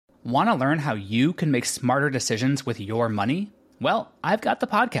Want to learn how you can make smarter decisions with your money? Well, I've got the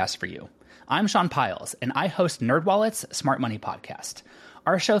podcast for you. I'm Sean Piles, and I host NerdWallet's Smart Money Podcast.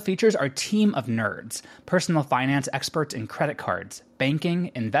 Our show features our team of nerds, personal finance experts in credit cards,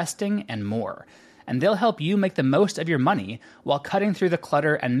 banking, investing, and more. And they'll help you make the most of your money while cutting through the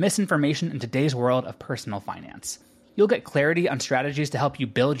clutter and misinformation in today's world of personal finance. You'll get clarity on strategies to help you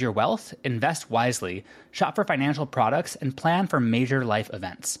build your wealth, invest wisely, shop for financial products, and plan for major life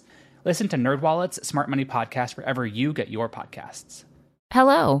events. Listen to NerdWallet's Smart Money Podcast wherever you get your podcasts.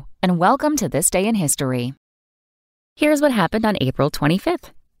 Hello, and welcome to This Day in History. Here's what happened on April 25th.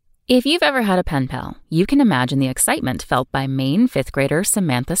 If you've ever had a pen pal, you can imagine the excitement felt by Maine 5th grader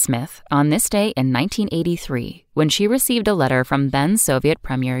Samantha Smith on this day in 1983 when she received a letter from then-Soviet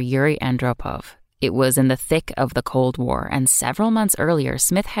Premier Yuri Andropov. It was in the thick of the Cold War, and several months earlier,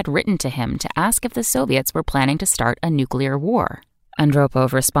 Smith had written to him to ask if the Soviets were planning to start a nuclear war.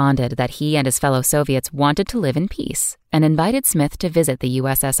 Andropov responded that he and his fellow Soviets wanted to live in peace and invited Smith to visit the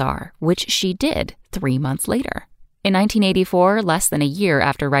USSR, which she did 3 months later. In 1984, less than a year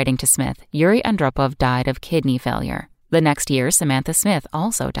after writing to Smith, Yuri Andropov died of kidney failure. The next year, Samantha Smith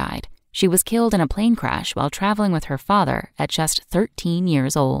also died. She was killed in a plane crash while traveling with her father at just 13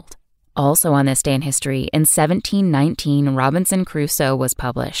 years old. Also on this day in history, in 1719, Robinson Crusoe was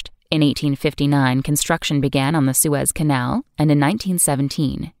published. In 1859, construction began on the Suez Canal, and in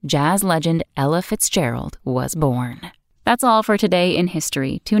 1917, jazz legend Ella Fitzgerald was born. That's all for today in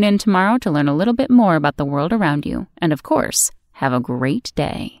history. Tune in tomorrow to learn a little bit more about the world around you. And of course, have a great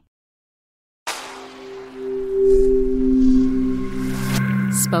day.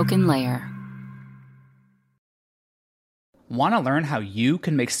 Spoken Layer. Want to learn how you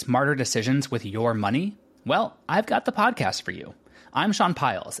can make smarter decisions with your money? Well, I've got the podcast for you. I'm Sean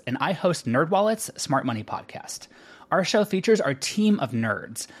Piles, and I host NerdWallet's Smart Money Podcast. Our show features our team of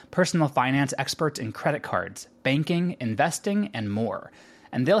nerds, personal finance experts in credit cards, banking, investing, and more.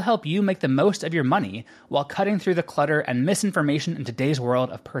 And they'll help you make the most of your money while cutting through the clutter and misinformation in today's world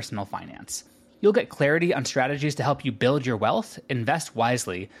of personal finance. You'll get clarity on strategies to help you build your wealth, invest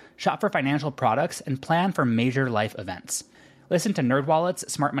wisely, shop for financial products, and plan for major life events. Listen to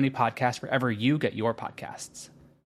NerdWallet's Smart Money Podcast wherever you get your podcasts.